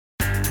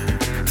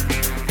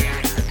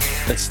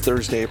It's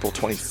Thursday, April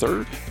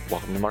 23rd.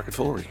 Welcome to Market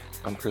Foolery.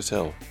 I'm Chris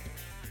Hill.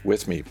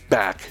 With me,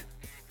 back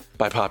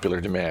by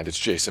popular demand, it's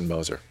Jason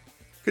Moser.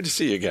 Good to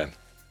see you again.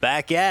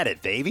 Back at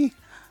it, baby.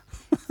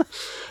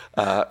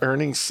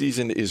 Earnings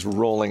season is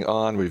rolling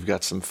on. We've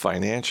got some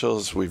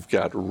financials, we've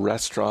got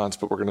restaurants,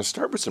 but we're going to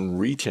start with some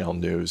retail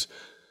news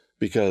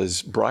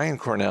because Brian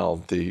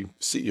Cornell, the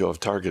CEO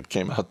of Target,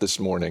 came out this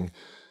morning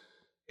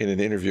in an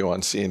interview on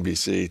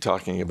CNBC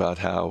talking about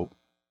how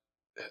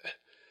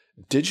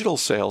digital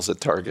sales at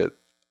Target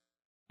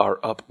are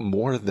up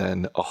more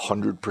than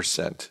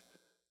 100%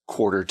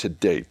 quarter to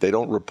date. They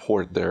don't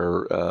report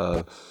their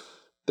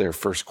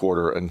first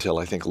quarter until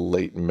I think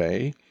late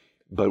May.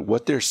 But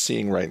what they're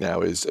seeing right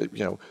now is,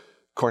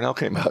 Cornell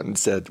came out and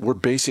said, we're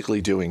basically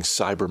doing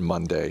Cyber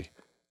Monday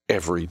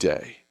every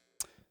day,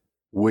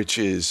 which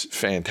is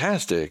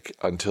fantastic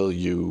until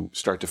you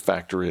start to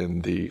factor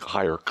in the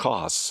higher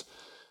costs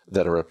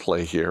that are at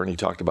play here. And he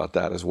talked about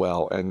that as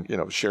well. And,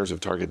 shares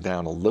of Target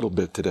down a little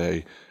bit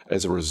today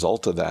as a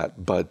result of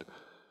that. But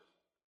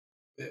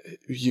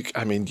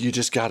you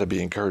just got to be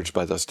encouraged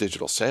by those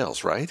digital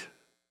sales, right?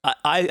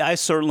 I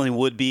certainly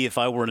would be if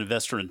I were an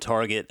investor in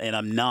Target, and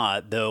I'm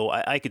not, though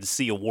I could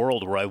see a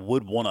world where I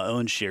would want to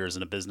own shares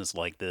in a business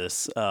like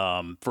this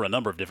for a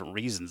number of different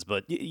reasons.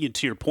 But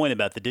to your point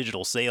about the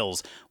digital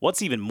sales,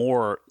 what's even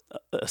more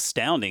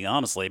astounding,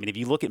 honestly, if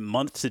you look at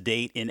month to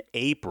date in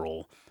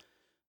April,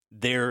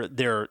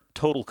 their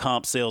total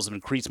comp sales have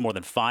increased more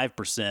than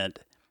 5%.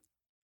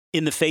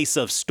 In the face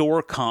of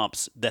store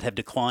comps that have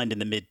declined in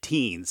the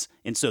mid-teens.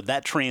 And so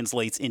that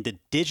translates into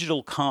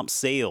digital comp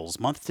sales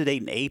month to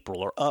date in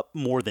April are up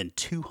more than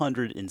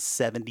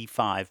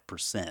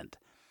 275%.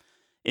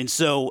 And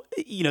so,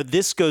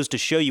 this goes to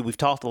show you, we've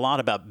talked a lot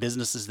about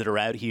businesses that are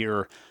out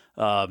here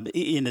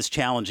in this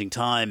challenging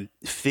time,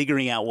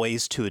 figuring out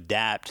ways to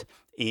adapt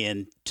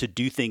and to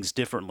do things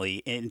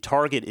differently. And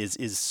Target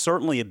is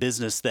certainly a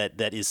business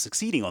that is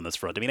succeeding on this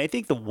front. I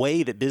think the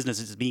way that business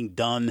is being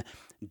done,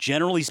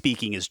 generally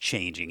speaking, is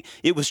changing.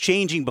 It was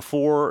changing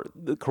before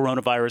the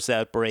coronavirus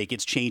outbreak.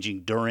 It's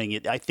changing during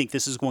it. I think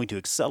this is going to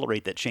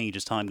accelerate that change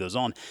as time goes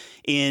on.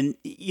 And,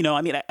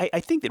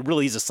 I think that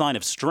really is a sign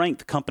of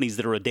strength, companies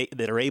that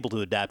are able to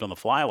adapt on the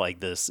fly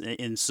like this.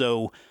 And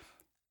so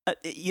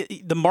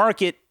the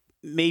market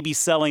may be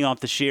selling off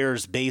the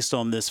shares based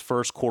on this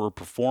first quarter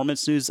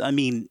performance news.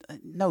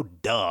 No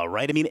duh,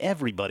 right?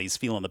 Everybody's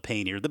feeling the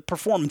pain here. The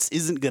performance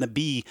isn't going to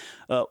be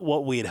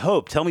what we had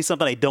hoped. Tell me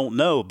something I don't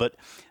know, but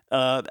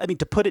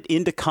to put it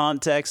into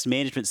context,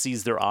 management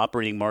sees their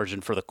operating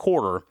margin for the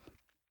quarter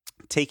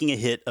taking a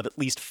hit of at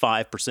least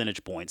 5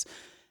 percentage points.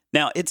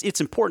 Now, it's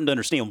important to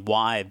understand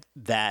why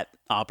that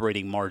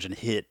operating margin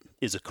hit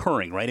is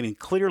occurring, right?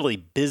 Clearly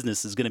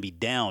business is going to be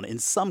down in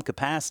some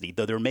capacity,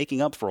 though they're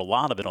making up for a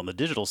lot of it on the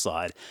digital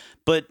side.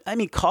 But,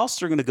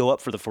 costs are going to go up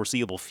for the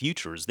foreseeable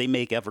future as they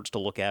make efforts to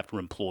look after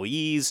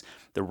employees.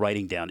 They're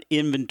writing down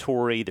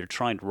inventory. They're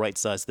trying to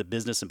right-size the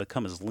business and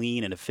become as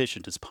lean and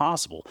efficient as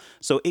possible.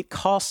 So it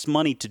costs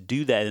money to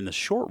do that in the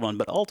short run,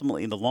 but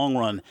ultimately in the long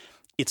run,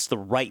 it's the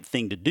right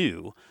thing to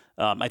do.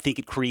 I think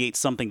it creates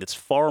something that's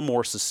far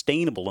more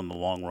sustainable in the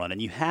long run.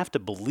 And you have to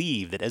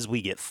believe that as we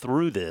get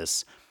through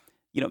this,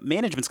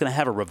 management's going to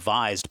have a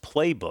revised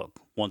playbook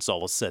once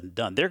all is said and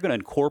done. They're going to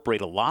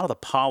incorporate a lot of the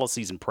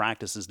policies and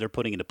practices they're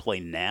putting into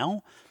play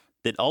now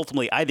that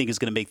ultimately I think is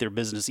going to make their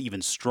business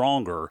even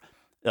stronger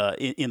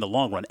in the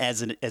long run.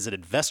 As an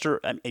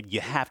investor, you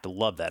have to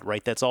love that,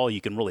 right? That's all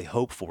you can really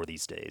hope for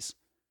these days.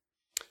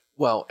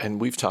 Well, and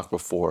we've talked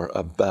before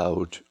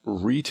about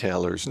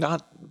retailers,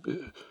 not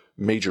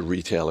major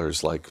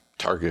retailers like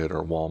Target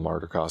or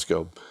Walmart or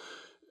Costco.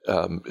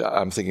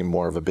 I'm thinking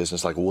more of a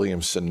business like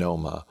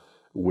Williams-Sonoma,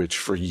 which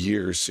for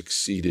years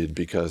succeeded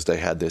because they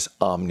had this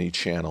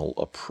omni-channel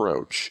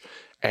approach.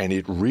 And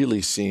it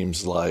really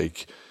seems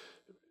like,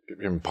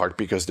 in part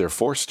because they're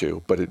forced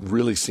to, but it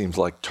really seems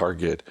like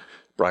Target,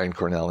 Brian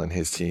Cornell and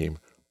his team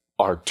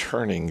are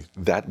turning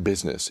that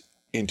business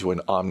into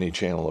an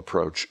omni-channel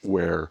approach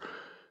where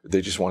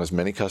they just want as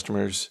many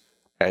customers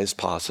as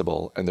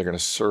possible, and they're going to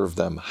serve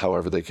them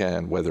however they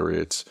can, whether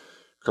it's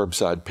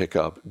curbside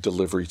pickup,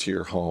 delivery to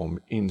your home,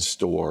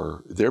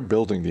 in-store. They're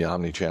building the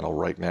omni-channel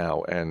right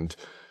now. And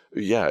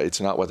yeah,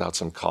 it's not without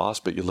some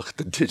cost, but you look at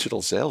the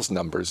digital sales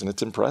numbers and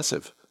it's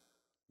impressive.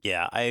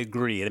 Yeah, I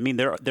agree.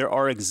 There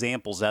are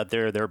examples out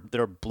there. There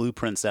are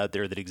blueprints out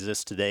there that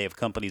exist today of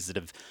companies that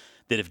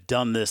have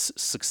done this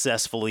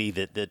successfully.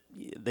 That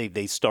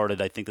they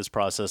started, I think, this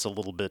process a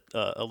little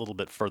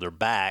bit further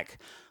back.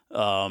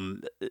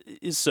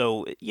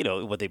 So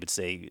what they would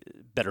say,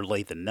 better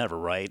late than never,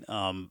 right?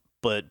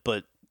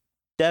 But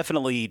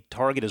definitely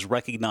Target is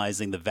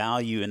recognizing the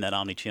value in that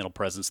omnichannel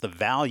presence, the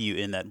value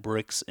in that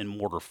bricks and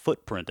mortar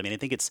footprint. I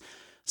think it's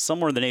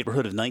somewhere in the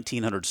neighborhood of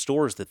 1,900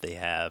 stores that they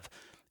have,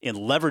 and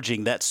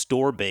leveraging that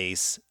store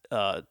base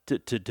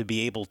to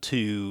be able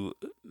to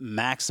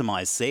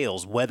maximize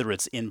sales, whether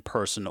it's in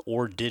person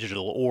or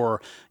digital,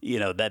 or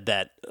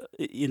that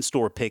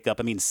in-store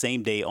pickup.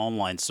 Same day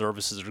online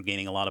services are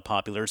gaining a lot of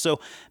popularity. So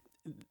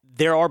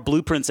there are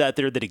blueprints out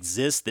there that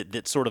exist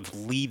that sort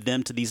of lead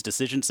them to these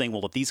decisions, saying,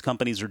 well, if these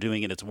companies are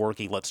doing it, it's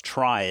working, let's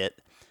try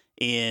it.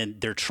 And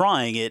they're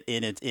trying it,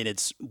 and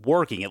it's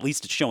working. At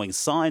least it's showing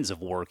signs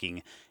of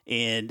working.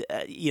 And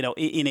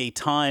in a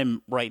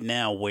time right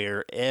now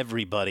where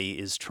everybody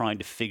is trying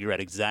to figure out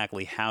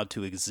exactly how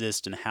to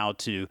exist and how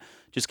to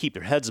just keep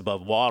their heads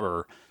above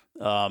water.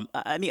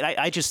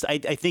 I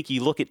think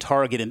you look at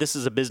Target, and this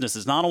is a business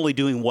that's not only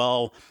doing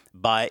well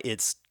by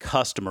its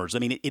customers. I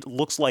mean, it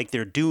looks like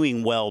they're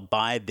doing well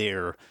by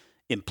their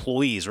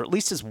employees, or at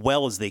least as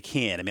well as they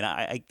can. I mean,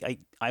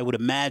 I would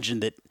imagine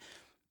that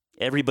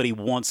everybody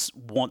wants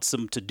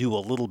them to do a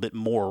little bit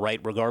more, right?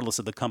 Regardless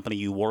of the company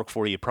you work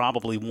for, you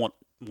probably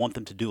want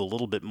them to do a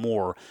little bit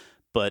more.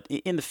 But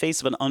in the face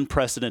of an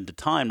unprecedented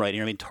time right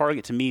here, I mean,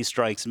 Target to me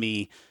strikes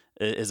me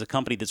as a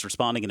company that's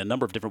responding in a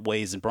number of different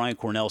ways, and Brian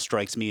Cornell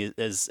strikes me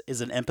as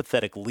an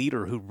empathetic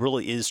leader who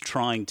really is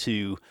trying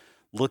to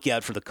look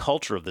out for the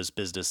culture of this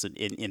business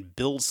and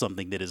build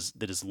something that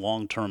is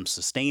long-term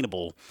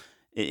sustainable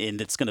and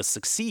that's going to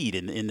succeed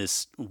in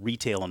this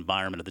retail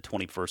environment of the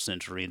 21st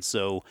century. And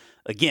so,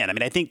 again, I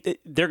mean, I think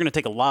they're going to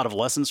take a lot of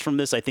lessons from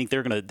this. I think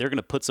they're going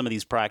to put some of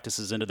these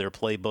practices into their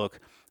playbook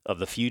of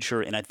the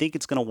future, and I think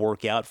it's going to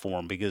work out for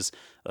them because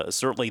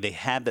certainly they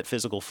have that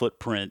physical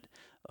footprint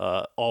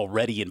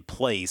already in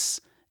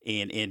place,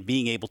 and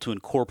being able to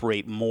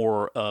incorporate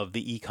more of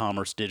the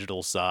e-commerce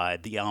digital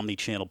side, the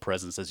omni-channel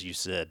presence, as you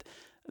said,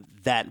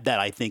 that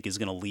I think is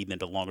going to lead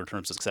into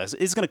longer-term success.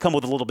 It's going to come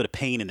with a little bit of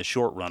pain in the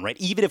short run, right?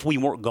 Even if we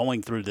weren't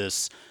going through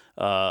this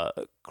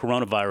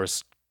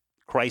coronavirus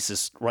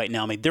crisis right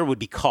now, I mean, there would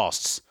be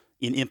costs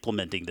in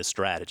implementing this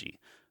strategy.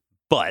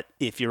 But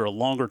if you're a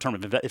longer-term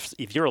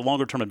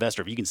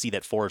investor, if you can see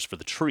that forest for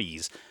the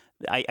trees,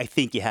 I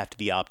think you have to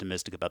be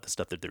optimistic about the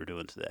stuff that they're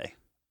doing today.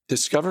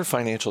 Discover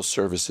Financial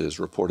Services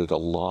reported a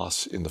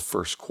loss in the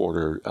first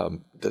quarter.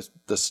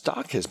 The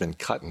stock has been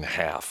cut in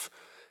half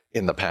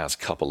in the past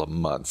couple of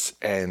months.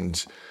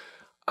 And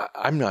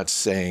I'm not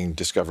saying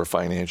Discover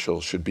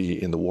Financial should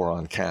be in the war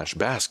on cash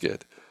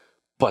basket,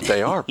 but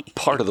they are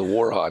part of the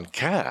war on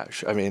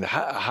cash. I mean,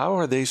 how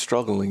are they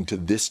struggling to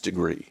this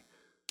degree?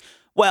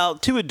 Well,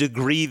 to a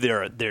degree,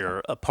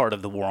 they're a part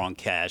of the war on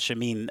cash. I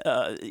mean,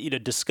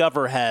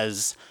 Discover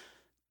has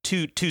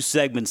two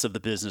segments of the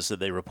business that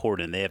they report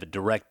in. They have a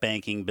direct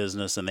banking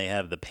business and they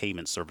have the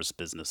payment service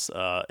business.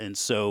 And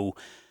so,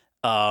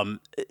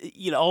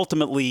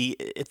 ultimately,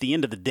 at the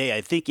end of the day,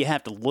 I think you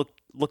have to look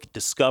at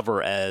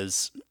Discover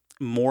as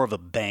more of a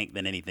bank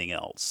than anything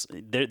else.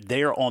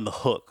 They're on the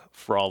hook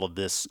for all of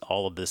this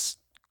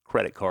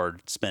credit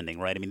card spending,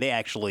 right? I mean, they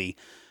actually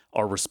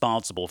are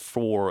responsible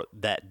for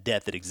that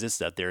debt that exists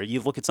out there.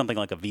 You look at something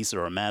like a Visa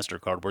or a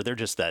MasterCard where they're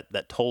just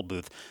that toll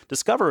booth.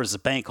 Discover is a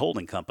bank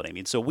holding company. I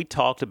mean, so we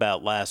talked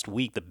about last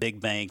week the big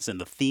banks and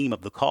the theme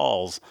of the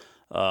calls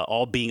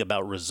all being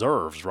about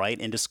reserves, right?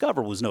 And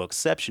Discover was no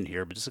exception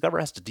here, but Discover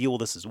has to deal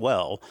with this as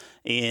well.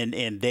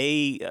 And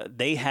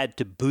they had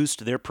to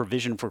boost their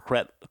provision for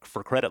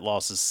credit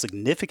losses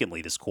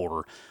significantly this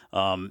quarter.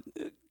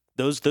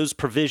 Those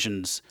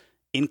provisions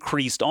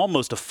increased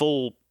almost a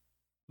full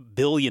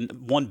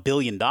 $1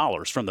 billion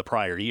from the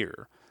prior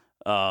year.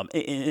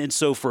 And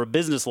so for a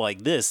business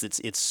like this,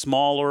 it's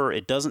smaller.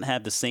 It doesn't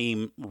have the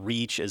same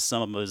reach as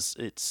some of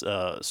its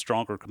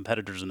stronger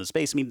competitors in the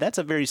space. I mean, that's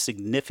a very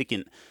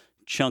significant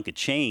chunk of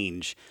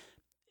change.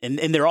 And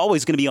they're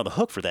always going to be on the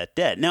hook for that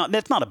debt. Now,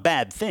 that's not a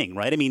bad thing,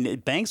 right? I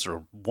mean, banks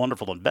are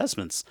wonderful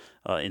investments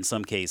in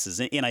some cases.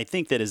 And I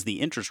think that as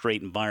the interest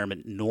rate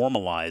environment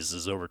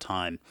normalizes over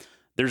time,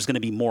 there's going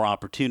to be more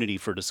opportunity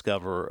for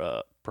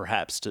Discover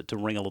perhaps to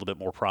wring a little bit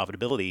more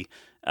profitability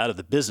out of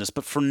the business.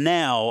 But for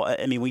now,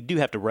 I mean, we do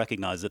have to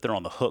recognize that they're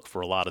on the hook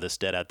for a lot of this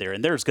debt out there,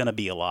 and there's going to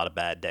be a lot of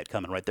bad debt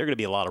coming, right? There are going to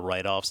be a lot of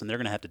write-offs, and they're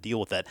going to have to deal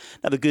with that.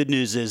 Now, the good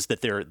news is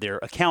that they're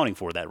accounting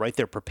for that, right?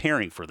 They're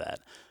preparing for that.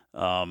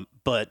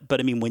 But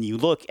I mean, when you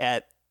look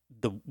at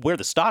where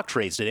the stock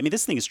trades today, I mean,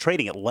 this thing is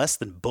trading at less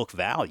than book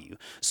value.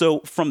 So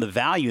from the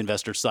value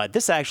investor side,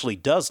 this actually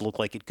does look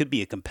like it could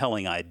be a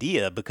compelling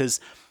idea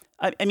because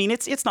I mean,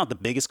 it's not the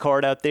biggest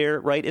card out there,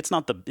 right? It's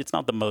not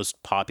the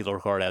most popular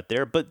card out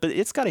there, but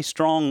it's got a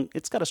strong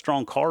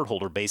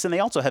cardholder base, and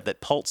they also have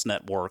that Pulse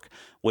network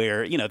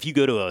where if you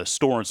go to a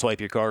store and swipe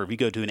your card, or if you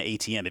go to an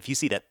ATM, if you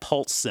see that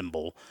Pulse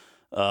symbol,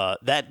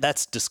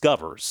 that's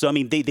Discover. So I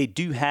mean, they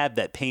do have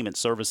that payment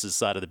services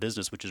side of the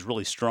business, which is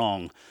really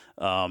strong.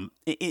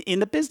 In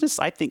the business,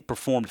 I think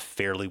performed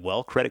fairly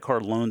well. Credit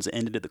card loans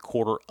ended at the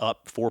quarter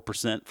up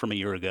 4% from a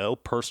year ago.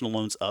 Personal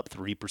loans up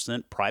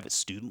 3%. Private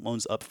student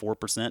loans up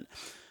 4%.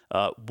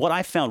 What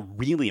I found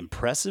really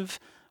impressive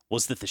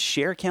was that the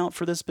share count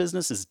for this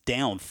business is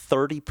down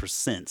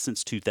 30%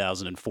 since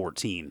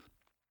 2014.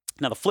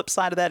 Now, the flip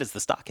side of that is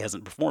the stock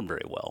hasn't performed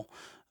very well.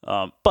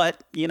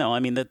 But I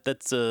mean,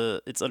 that's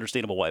it's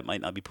understandable why it might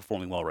not be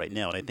performing well right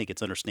now, and I think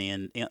it's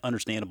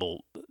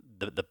understandable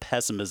the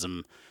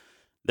pessimism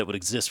that would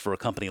exist for a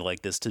company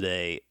like this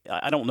today.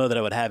 I don't know that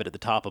I would have it at the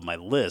top of my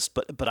list,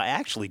 but I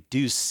actually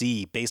do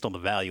see, based on the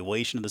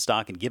valuation of the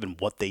stock and given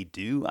what they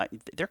do,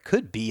 there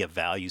could be a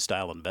value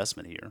style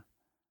investment here.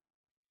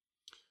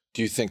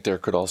 Do you think there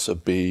could also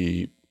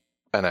be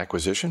an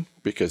acquisition?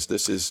 Because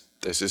this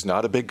is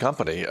not a big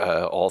company,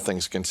 all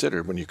things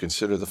considered. When you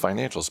consider the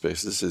financial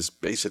space, this is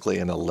basically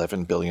an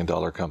 $11 billion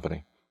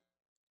company.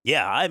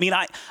 Yeah, I mean,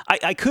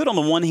 I could on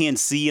the one hand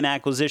see an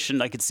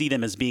acquisition. I could see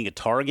them as being a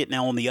target.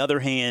 Now, on the other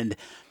hand,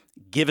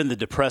 given the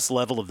depressed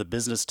level of the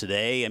business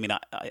today, I mean,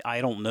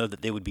 I don't know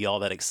that they would be all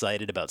that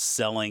excited about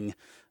selling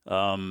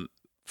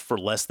for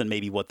less than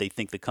maybe what they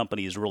think the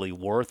company is really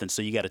worth. And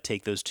so you got to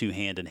take those two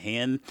hand in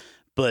hand.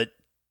 But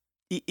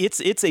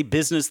it's a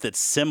business that's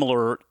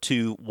similar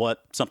to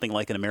what something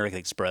like an American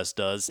Express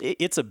does.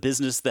 It's a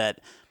business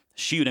that,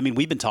 shoot, I mean,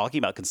 we've been talking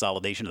about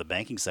consolidation of the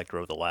banking sector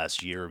over the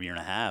last year and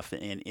a half,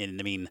 and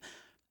I mean,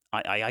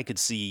 I could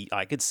see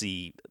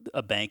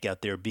a bank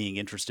out there being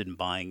interested in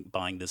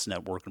buying this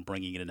network and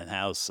bringing it in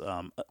house.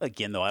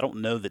 Again, though, I don't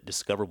know that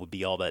Discover would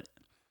be all that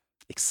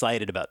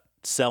excited about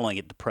selling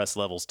at depressed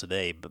levels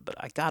today, but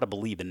I gotta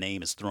believe the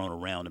name is thrown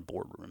around in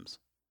boardrooms.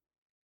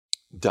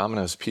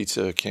 Domino's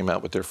Pizza came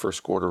out with their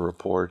first quarter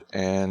report,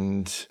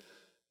 and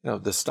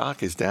the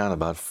stock is down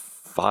about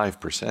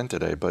 5%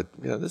 today. But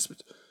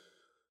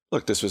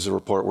this was a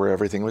report where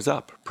everything was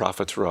up.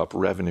 Profits were up,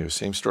 revenue,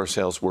 same-store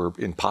sales were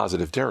in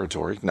positive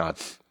territory,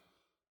 not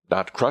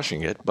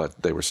crushing it,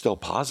 but they were still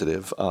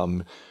positive.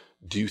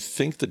 Do you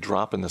think the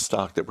drop in the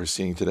stock that we're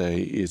seeing today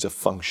is a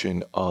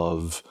function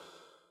of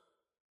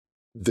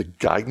the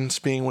guidance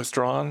being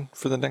withdrawn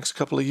for the next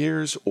couple of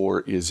years,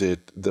 or is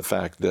it the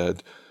fact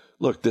that,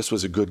 look, this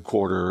was a good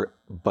quarter,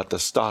 but the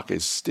stock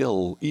is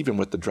still, even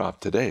with the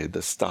drop today,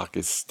 the stock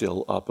is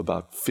still up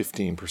about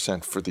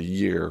 15% for the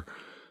year?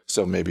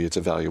 So maybe it's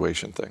a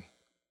valuation thing.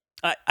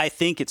 I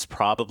think it's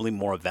probably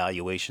more a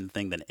valuation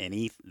thing than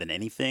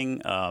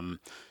anything.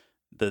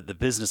 The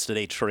business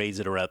today trades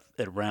at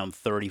around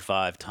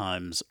 35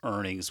 times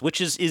earnings,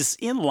 which is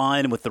in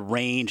line with the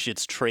range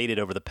it's traded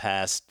over the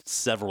past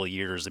several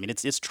years. I mean,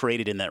 it's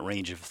traded in that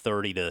range of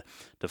 30 to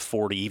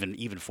 40,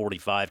 even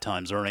 45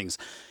 times earnings.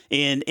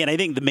 And I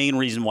think the main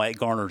reason why it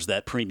garners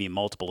that premium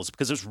multiple is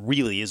because this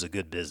really is a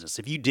good business.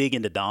 If you dig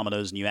into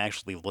Domino's and you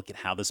actually look at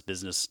how this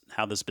business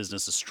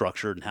is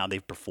structured and how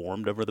they've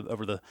performed over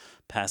the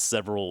past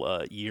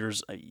several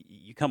years,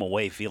 you come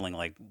away feeling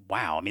like,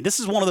 wow. I mean,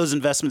 this is one of those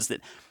investments that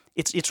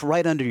it's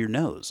right under your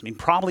nose. I mean,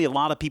 probably a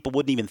lot of people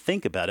wouldn't even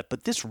think about it,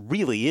 but this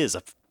really is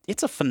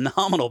it's a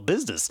phenomenal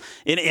business.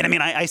 And I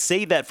mean, I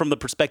say that from the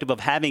perspective of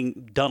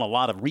having done a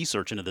lot of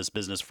research into this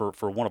business for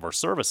one of our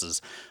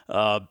services.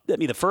 I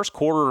mean, the first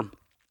quarter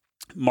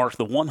marked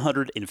the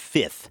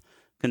 105th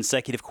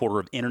consecutive quarter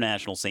of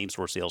international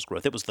same-store sales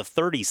growth. It was the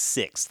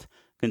 36th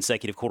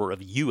consecutive quarter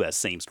of U.S.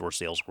 same-store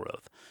sales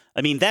growth.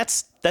 I mean,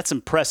 that's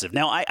impressive.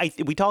 Now,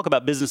 we talk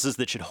about businesses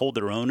that should hold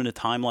their own in a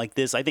time like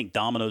this. I think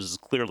Domino's is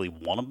clearly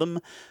one of them.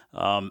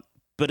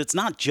 But it's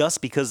not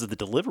just because of the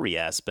delivery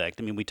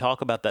aspect. I mean, we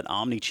talk about that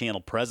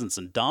omni-channel presence,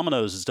 and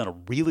Domino's has done a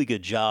really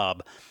good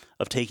job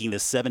of taking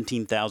this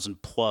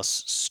 17,000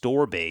 plus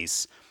store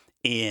base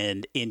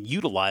and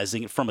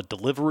utilizing it from a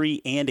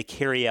delivery and a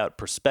carry-out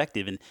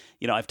perspective. And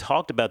I've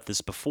talked about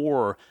this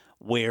before,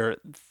 where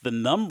the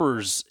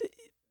numbers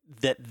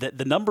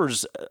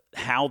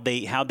how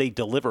they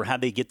deliver, how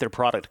they get their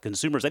product to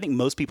consumers. I think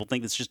most people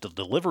think it's just a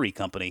delivery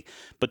company,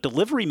 but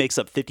delivery makes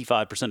up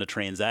 55% of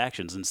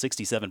transactions and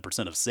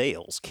 67% of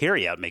sales.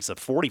 Carryout makes up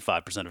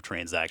 45% of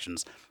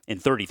transactions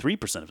and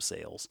 33% of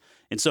sales.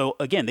 And so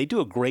again, they do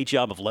a great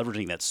job of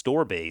leveraging that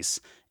store base,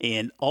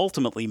 and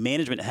ultimately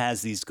management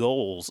has these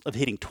goals of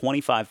hitting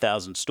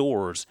 25,000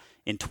 stores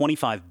and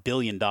 $25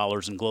 billion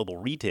in global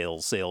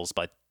retail sales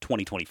by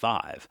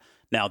 2025.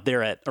 Now,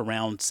 they're at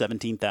around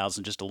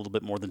 17,000, just a little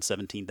bit more than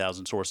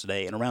 17,000 stores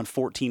today, and around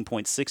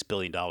 $14.6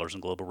 billion in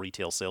global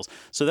retail sales.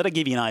 So that'll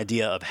give you an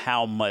idea of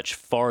how much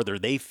farther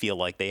they feel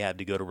like they have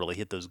to go to really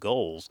hit those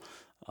goals.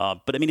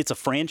 But I mean, it's a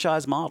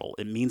franchise model.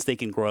 It means they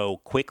can grow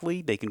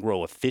quickly, they can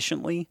grow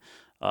efficiently.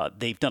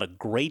 They've done a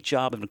great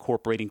job of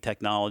incorporating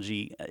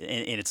technology,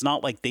 and it's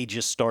not like they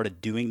just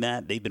started doing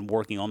that. They've been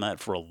working on that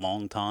for a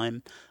long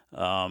time.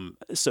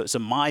 So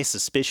my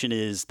suspicion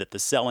is that the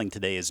selling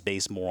today is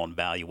based more on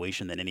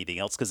valuation than anything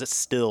else, because it's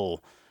still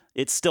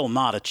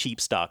not a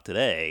cheap stock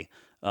today,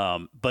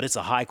 but it's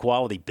a high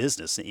quality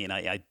business, and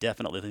I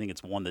definitely think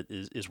it's one that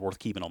is worth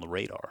keeping on the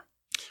radar.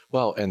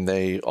 Well, and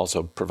they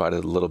also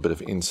provided a little bit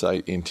of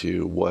insight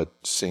into what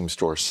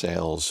same-store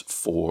sales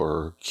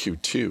for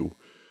Q2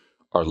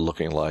 are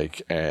looking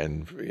like,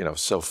 and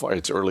so far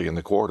it's early in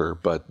the quarter,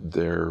 but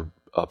they're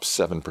up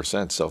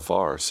 7% so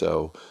far.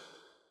 So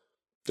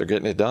they're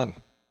getting it done.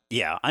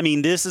 Yeah, I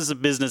mean, this is a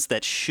business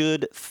that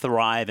should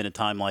thrive in a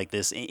time like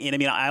this. And I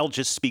mean, I'll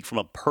just speak from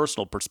a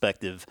personal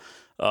perspective,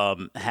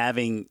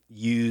 having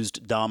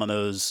used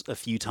Domino's a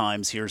few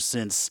times here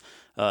since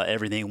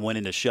everything went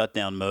into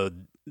shutdown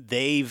mode.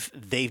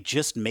 They've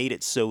just made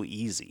it so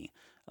easy.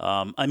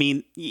 I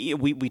mean,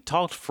 we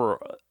talked for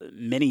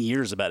many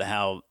years about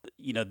how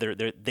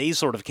they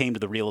sort of came to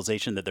the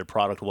realization that their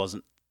product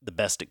wasn't the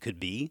best it could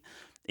be,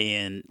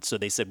 and so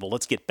they said, well,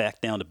 let's get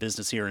back down to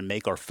business here and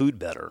make our food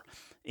better.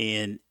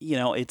 And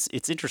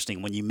it's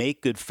interesting when you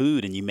make good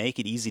food and you make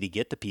it easy to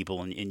get to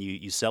people and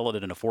you sell it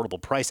at an affordable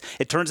price.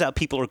 It turns out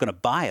people are going to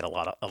buy it a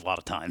lot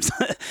of times.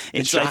 And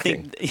it's so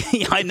shocking. I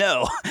think I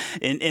know,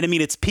 and I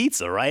mean it's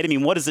pizza, right? I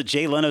mean, what is it?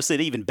 Jay Leno said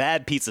even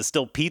bad pizza is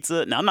still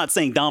pizza. Now I'm not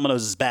saying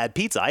Domino's is bad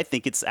pizza. I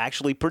think it's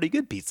actually pretty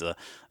good pizza.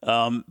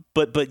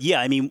 But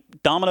yeah, I mean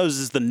Domino's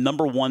is the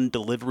number one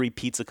delivery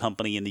pizza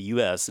company in the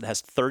U.S. It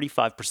has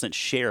 35%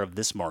 share of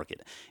this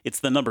market. It's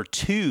the number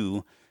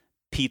two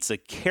pizza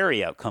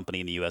carryout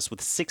company in the U.S.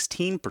 with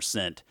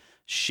 16%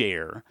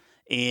 share.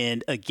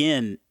 And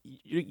again,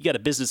 you got a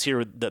business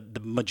here, the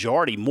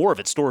majority, more of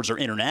its stores are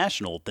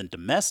international than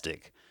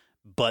domestic,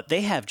 but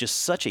they have just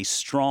such a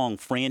strong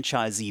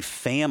franchisee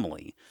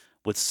family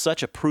with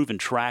such a proven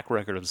track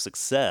record of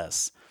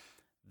success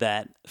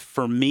that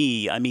for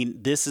me, I mean,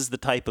 this is the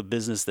type of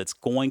business that's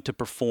going to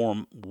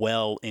perform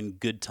well in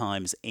good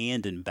times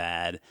and in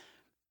bad.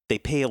 They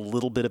pay a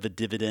little bit of a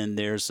dividend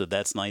there, so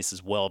that's nice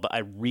as well. But I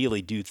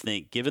really do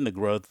think, given the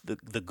growth,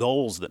 the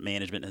goals that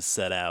management has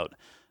set out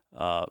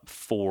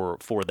for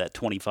that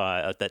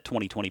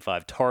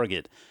 2025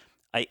 target,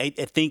 I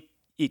think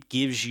it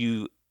gives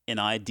you an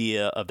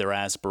idea of their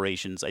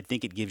aspirations. I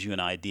think it gives you an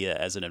idea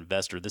as an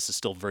investor. This is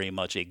still very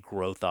much a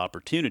growth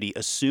opportunity,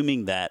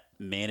 assuming that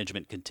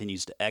management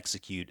continues to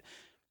execute.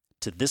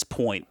 To this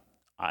point,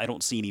 I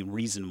don't see any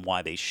reason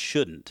why they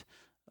shouldn't.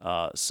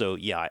 So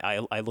yeah,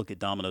 I look at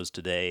Domino's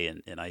today,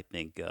 and I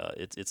think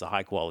it's a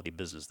high quality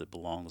business that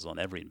belongs on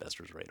every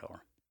investor's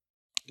radar.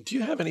 Do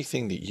you have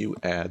anything that you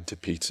add to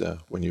pizza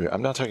when you?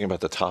 I'm not talking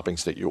about the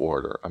toppings that you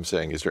order. I'm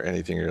saying, is there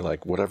anything you're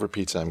like, whatever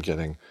pizza I'm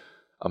getting,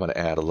 I'm going to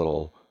add a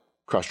little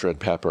crushed red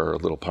pepper, a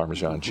little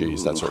Parmesan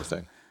cheese, that sort of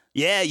thing?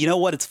 Yeah, you know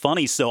what? It's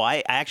funny. So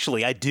I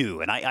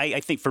do. And I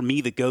think for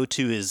me, the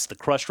go-to is the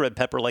crushed red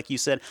pepper, like you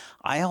said.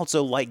 I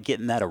also like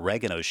getting that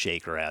oregano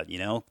shaker out,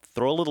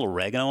 throw a little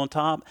oregano on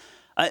top.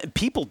 I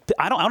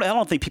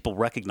don't think people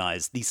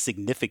recognize the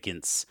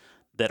significance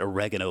that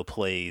oregano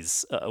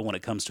plays when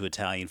it comes to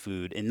Italian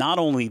food, and not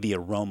only the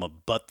aroma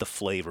but the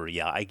flavor.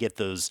 Yeah, I get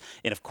those,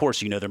 and of course,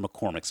 they're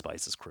McCormick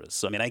spices, Chris.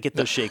 So I mean, I get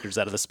those shakers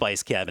out of the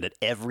spice cabinet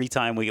every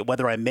time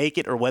whether I make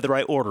it or whether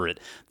I order it.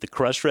 The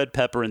crushed red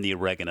pepper and the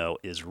oregano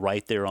is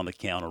right there on the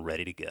counter,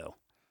 ready to go.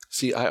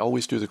 See, I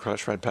always do the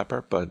crushed red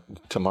pepper,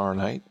 but tomorrow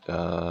night,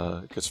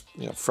 because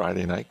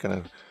Friday night,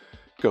 gonna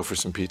go for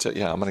some pizza.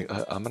 Yeah, I'm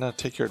gonna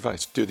take your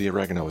advice. Do the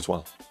oregano as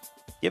well.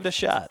 Give it a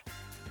shot.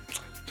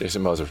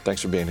 Jason Moser,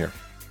 thanks for being here.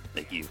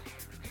 Thank you.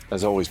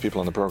 As always, people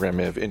on the program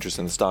may have interest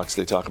in the stocks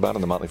they talk about,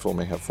 and the Motley Fool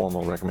may have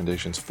formal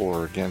recommendations for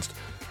or against.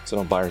 So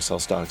don't buy or sell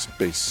stocks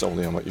based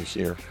solely on what you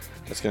hear.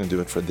 That's going to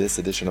do it for this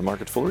edition of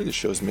Market Foolery. The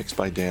show's mixed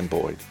by Dan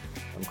Boyd.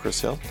 I'm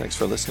Chris Hill. Thanks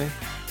for listening.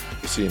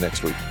 We'll see you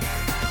next week.